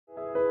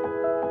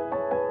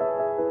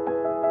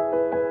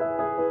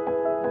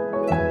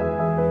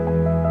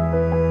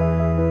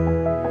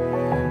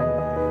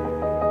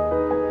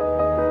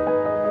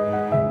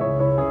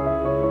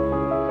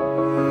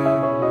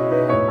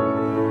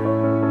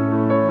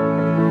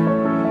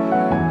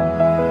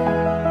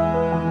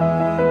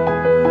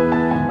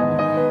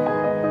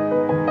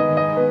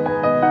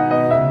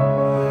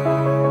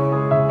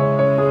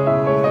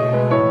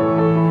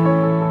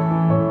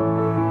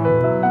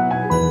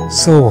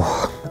So,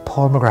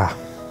 Paul McGrath,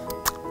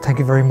 thank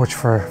you very much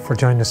for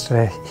joining us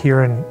today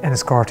here in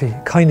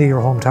Enniscorthy, kind of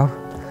your hometown.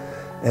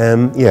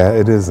 Yeah,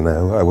 it is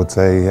now, I would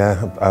say.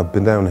 Yeah, I've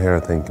been down here, I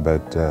think,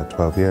 about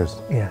 12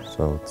 years. Yeah.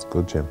 So it's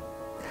good, Jim.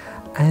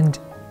 And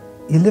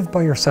you live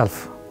by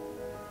yourself.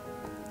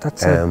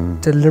 That's a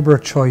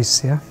deliberate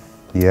choice, yeah?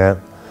 Yeah.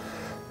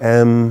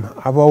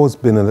 I've always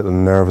been a little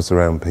nervous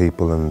around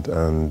people,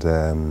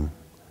 and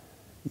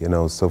you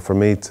know, so for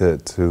me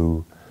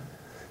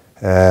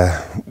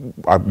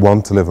I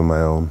want to live on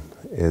my own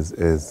is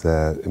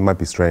it might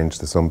be strange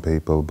to some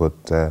people,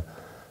 but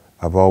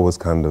I've always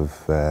kind of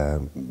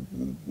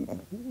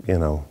you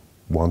know,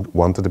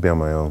 wanted to be on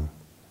my own.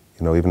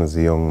 You know, even as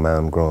a young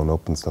man growing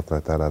up and stuff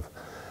like that,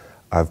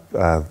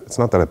 it's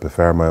not that I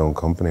prefer my own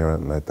company or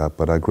anything like that,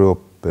 but I grew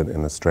up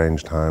in a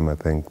strange time. I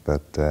think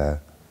that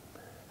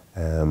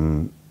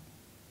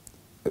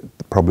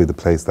probably the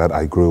place that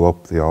I grew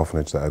up, the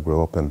orphanage that I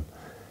grew up in,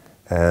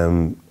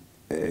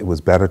 it was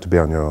better to be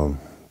on your own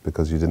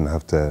because you didn't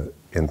have to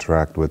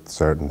interact with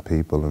certain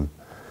people and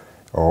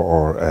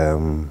or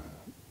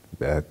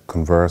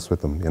converse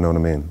with them. You know what I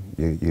mean?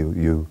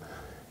 You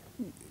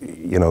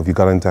know, if you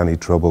got into any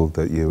trouble,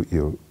 that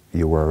you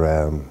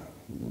were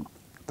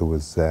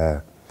there's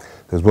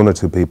one or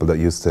two people that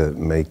used to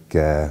make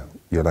your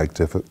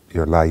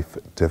life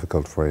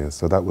difficult for you.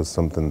 So that was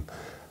something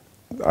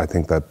I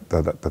think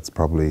that's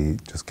probably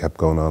just kept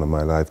going on in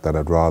my life, that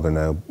I'd rather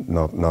now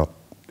not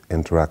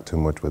interact too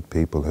much with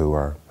people who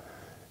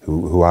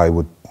I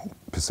would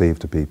perceive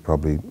to be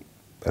probably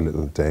a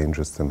little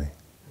dangerous to me.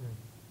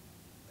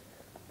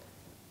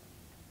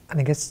 And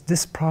I guess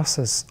this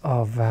process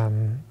of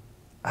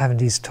having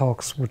these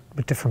talks with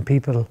different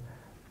people,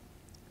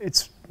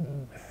 it's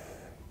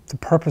the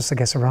purpose, I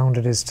guess, around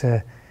it is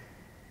to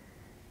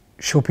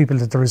show people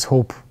that there is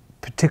hope,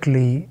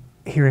 particularly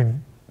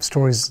hearing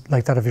stories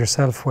like that of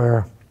yourself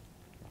where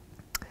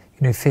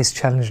you face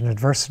challenge and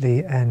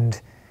adversity and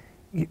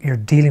you're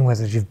dealing with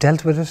it, you've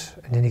dealt with it,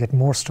 and then you get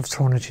more stuff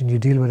thrown at you and you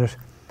deal with it.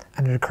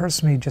 And it occurs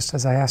to me, just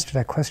as I asked you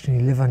that question,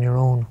 you live on your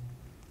own.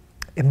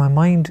 In my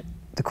mind,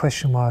 the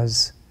question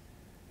was,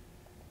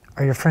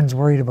 are your friends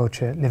worried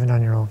about you living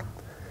on your own?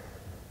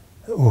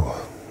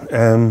 Oh,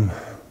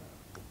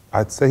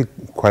 I'd say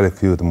quite a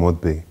few of them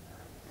would be.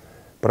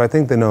 But I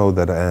think they know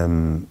that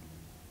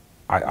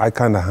I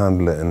kind of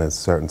handle it in a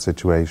certain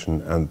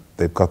situation, and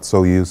they've got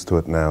so used to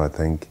it now, I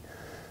think,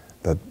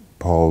 that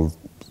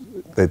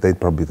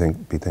they'd probably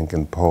be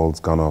thinking,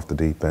 Paul's gone off the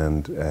deep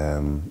end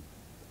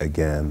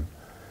again,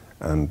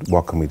 and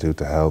what can we do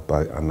to help?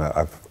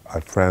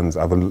 I've friends,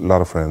 I have a lot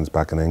of friends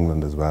back in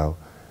England as well,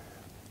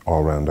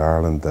 all around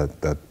Ireland,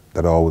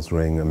 that always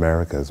ring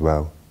America as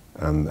well,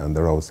 and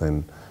they're always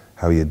saying,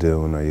 how are you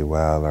doing? Are you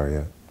well?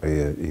 Are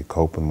you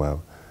coping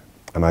well?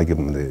 And I give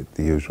them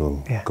the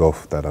usual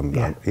guff that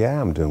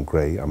I'm doing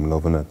great, I'm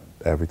loving it,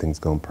 everything's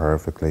going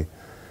perfectly.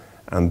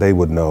 And they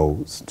would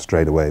know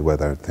straight away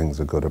whether things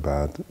are good or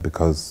bad,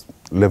 because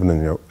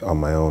living on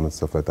my own and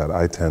stuff like that,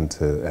 I tend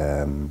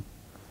to,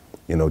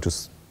 you know,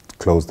 just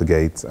close the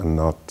gates and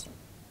not.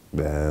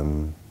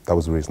 That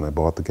was the reason I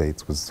bought the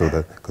gates, was so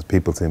that, because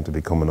people seem to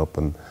be coming up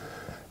and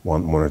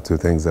want one or two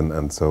things,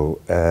 and so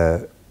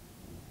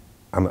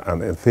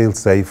and it feels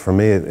safe for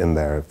me in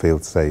there. It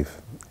feels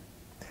safe.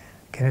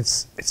 Again,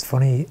 it's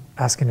funny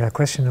asking that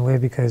question in a way,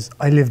 because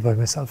I live by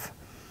myself,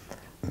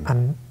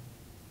 and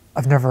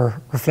I've never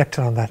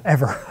reflected on that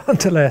ever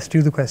until I asked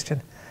you the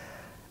question.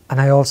 And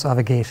I also have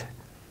a gate,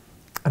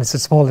 and it's a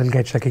small little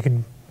gate, like you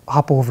can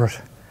hop over it.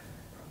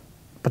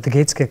 But the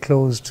gates get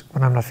closed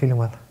when I'm not feeling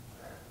well.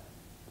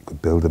 You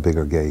could build a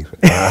bigger gate.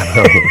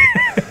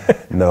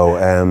 No.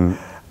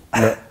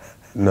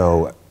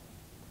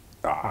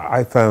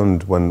 I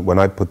found when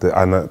I put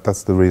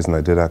that's the reason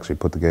I did actually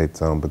put the gates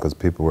on, because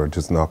people were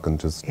just knocking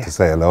just to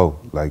say hello,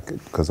 like,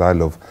 because I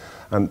love.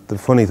 And the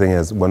funny thing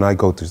is, when I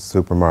go to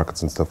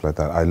supermarkets and stuff like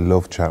that, I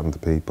love chatting to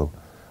people.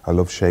 I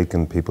love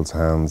shaking people's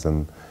hands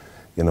and,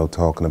 you know,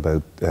 talking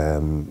about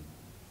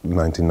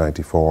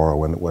 1994 or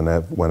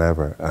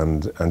whenever,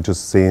 and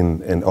just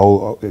seeing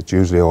it's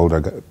usually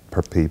older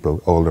people,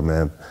 older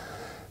men,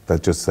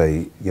 that just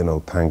say, you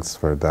know, thanks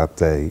for that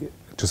day,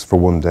 just for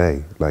one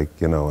day, like,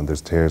 you know, and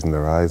there's tears in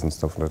their eyes and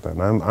stuff like that.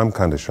 And I'm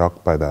kind of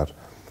shocked by that.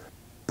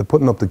 The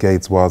putting up the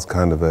gates was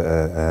kind of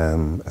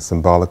a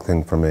symbolic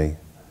thing for me.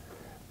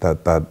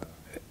 That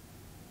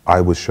I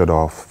was shut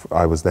off.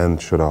 I was then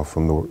shut off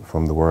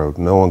from the world.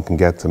 No one can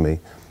get to me,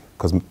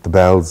 because the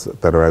bells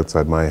that are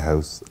outside my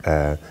house,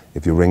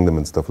 if you ring them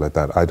and stuff like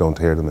that, I don't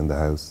hear them in the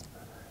house,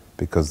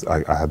 because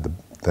I had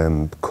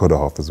them cut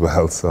off as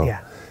well. So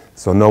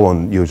no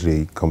one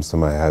usually comes to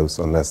my house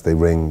unless they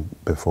ring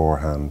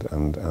beforehand,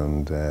 and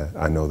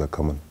I know they're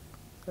coming.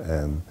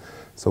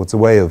 So it's a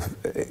way of,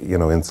 you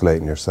know,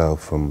 insulating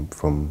yourself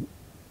from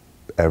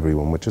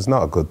everyone, which is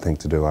not a good thing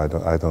to do.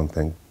 I don't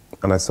think.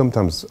 And I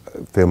sometimes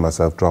feel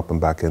myself dropping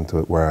back into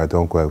it, where I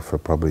don't go out for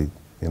probably,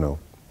 you know,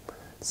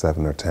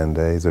 7 or 10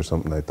 days or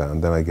something like that,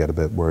 and then I get a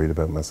bit worried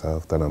about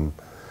myself, that I'm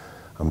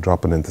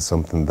dropping into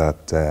something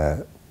that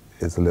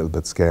is a little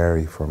bit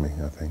scary for me,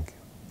 I think.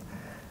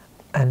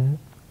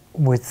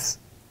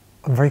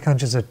 I'm very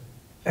conscious that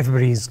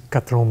everybody's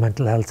got their own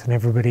mental health and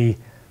everybody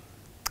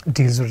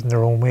deals with it in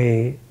their own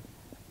way.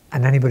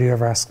 And anybody who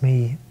ever asks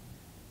me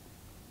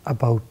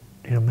about,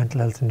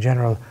 mental health in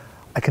general,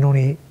 I can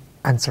only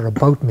answer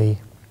about me.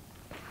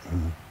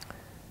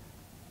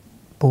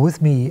 But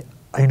with me,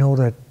 I know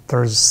that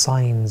there's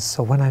signs.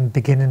 So when I'm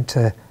beginning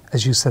to,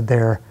 as you said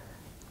there,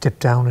 dip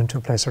down into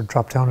a place or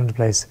drop down into a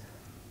place,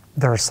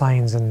 there are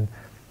signs. And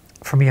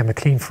for me, I'm a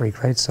clean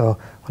freak, right? So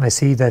when I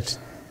see that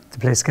the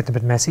place is getting a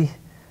bit messy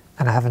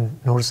and I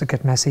haven't noticed it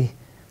get messy,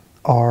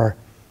 or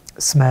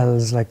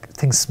smells, like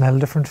things smell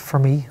different for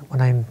me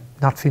when I'm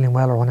not feeling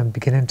well or when I'm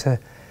beginning to.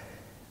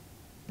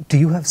 Do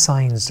you have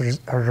signs?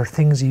 Are there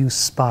things you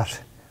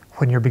spot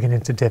when you're beginning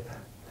to dip?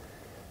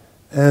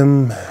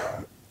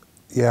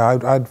 Yeah,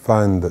 I'd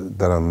find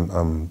that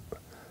I'm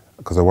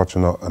because I watch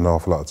an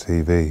awful lot of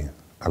TV,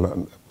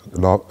 an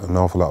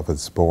awful lot of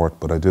it's sport,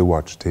 but I do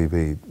watch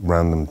TV,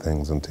 random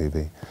things on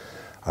TV.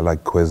 I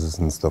like quizzes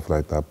and stuff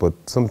like that, but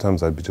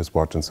sometimes I'd be just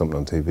watching something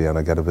on TV and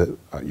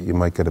you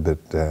might get a bit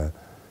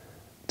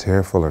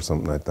tearful or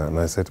something like that, and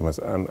I say to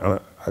myself, and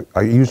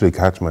I usually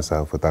catch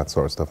myself with that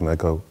sort of stuff, and I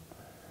go,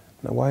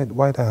 now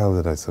why the hell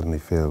did I suddenly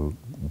feel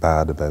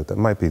bad about that? It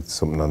might be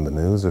something on the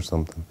news or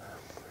something.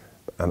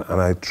 And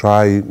I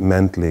try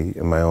mentally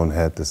in my own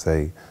head to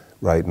say,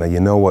 right, now you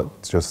know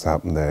what's just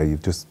happened there,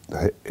 you've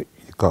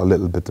got a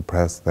little bit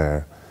depressed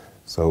there,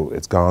 so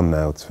it's gone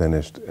now, it's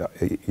finished.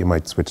 You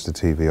might switch the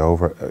TV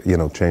over,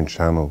 change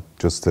channel,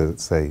 just to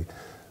say,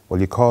 well,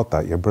 you caught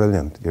that, you're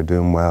brilliant, you're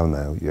doing well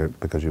now,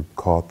 because you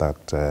caught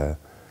that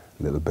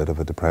little bit of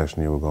a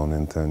depression you were going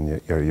into,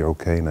 and you're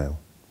okay now.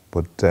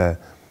 But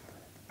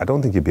I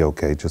don't think you'd be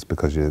okay just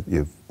because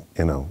you've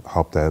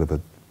hopped out of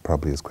it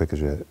probably as quick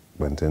as you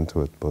went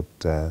into it.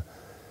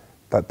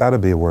 But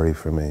that'd be a worry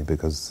for me,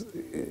 because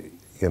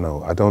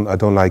I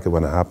don't like it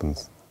when it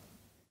happens.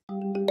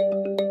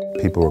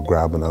 People were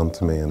grabbing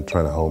onto me and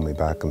trying to hold me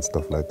back and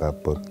stuff like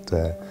that.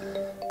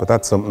 But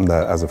that's something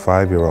that as a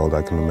 5-year-old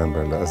I can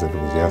remember as if it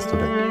was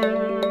yesterday.